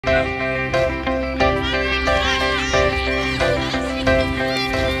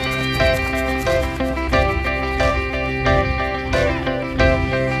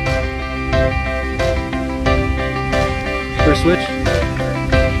switch.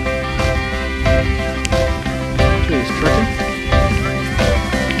 Okay, he's trucking.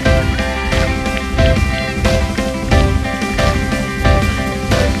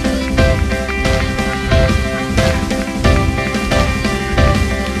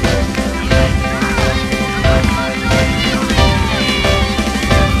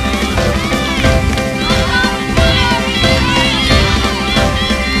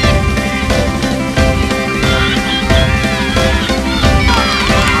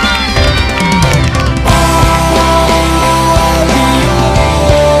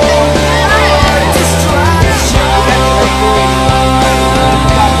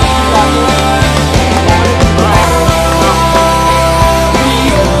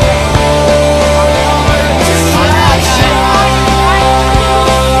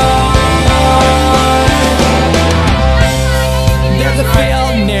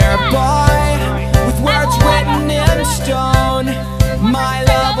 My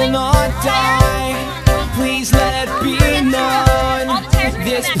love will not die. Please let it be known.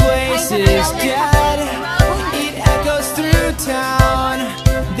 This place is dead. It echoes through town.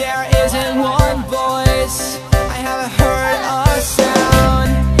 There isn't one voice. I haven't heard a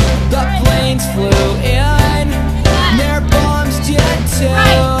sound. The planes flew in. Their bombs did too.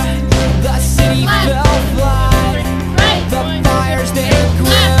 The city fell flat. The fires they grew.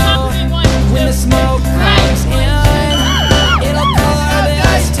 When the smoke comes in,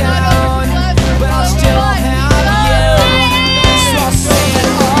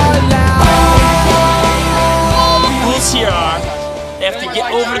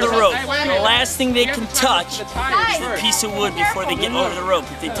 over the rope. The last thing they can touch is the piece of wood before they get over the rope.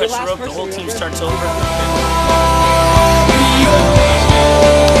 If they touch the rope, the whole team starts over.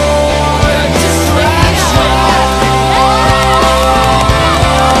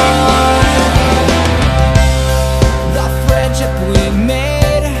 The friendship we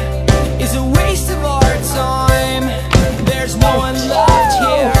made is a waste of our time. There's no one left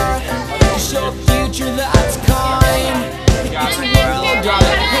here to show a future that's kind. It's a world of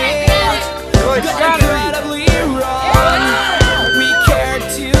hate, incredibly wrong. We cared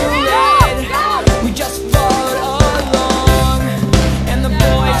too late, we just followed along. And the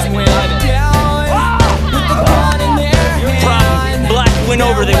boys went down with the gun in their hand. Black went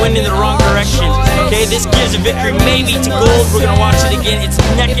over, they went in the wrong direction. Okay, this gives a victory maybe to gold. We're gonna watch it again. It's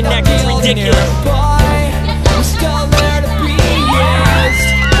neck and neck, it's ridiculous. I'm still there to be used.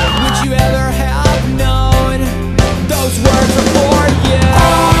 Would you ever have known those words were for you?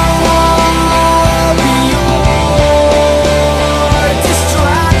 I'll be your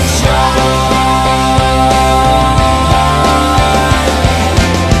distraction.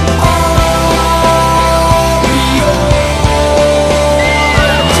 I'll be your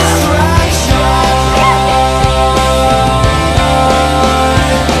distraction.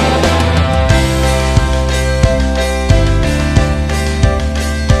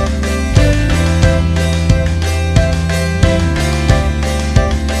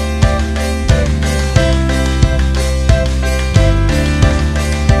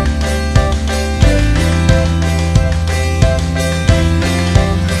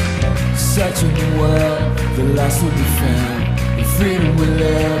 Searching the world, the lost will be found. In freedom we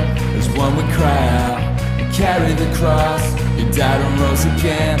live, as one we cry out and carry the cross. You died and rose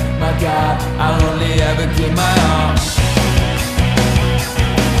again, my God, I'll only ever give my all.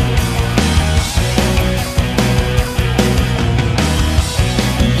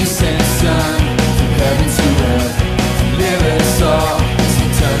 You sent a son from heaven to earth to live us all, it's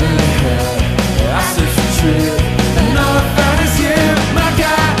eternally hell. I searched for truth, and all I found is you, my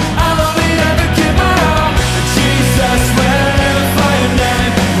God.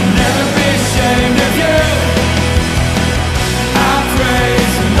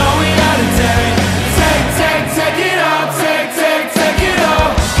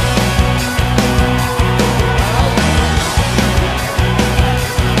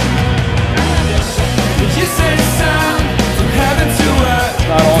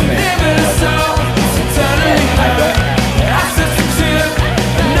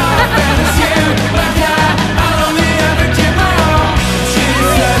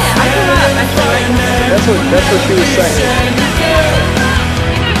 That's what she was saying.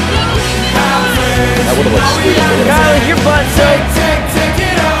 That would have looked sweet. Kylie, your butt, so.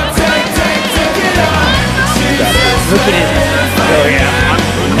 Look at it. Oh yeah, I'm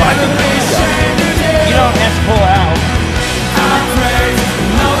fucking. You don't have to pull out.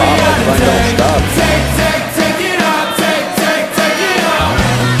 Don't stop.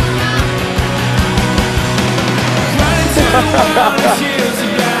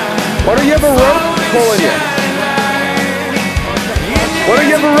 Why don't you have a rope pulling you? What do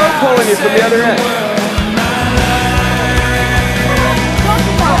you have a rope pulling you from the other end?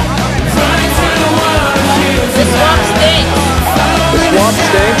 The swamp stinks. The swamp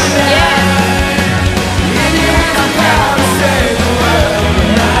stinks? Yeah.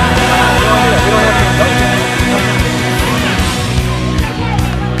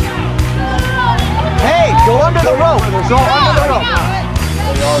 Hey, go under the rope. Go under the rope.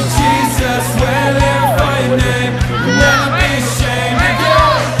 Jesus, we're there for your name. Never be ashamed of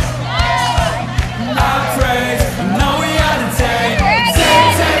yours. I praise, I know we ought to take it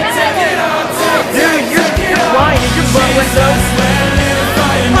all, Dude, you're flying and your butt went up.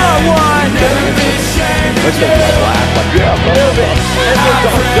 Let's go laugh like, yeah, a little bit. That's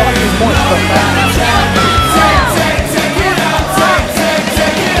what Johnny's point.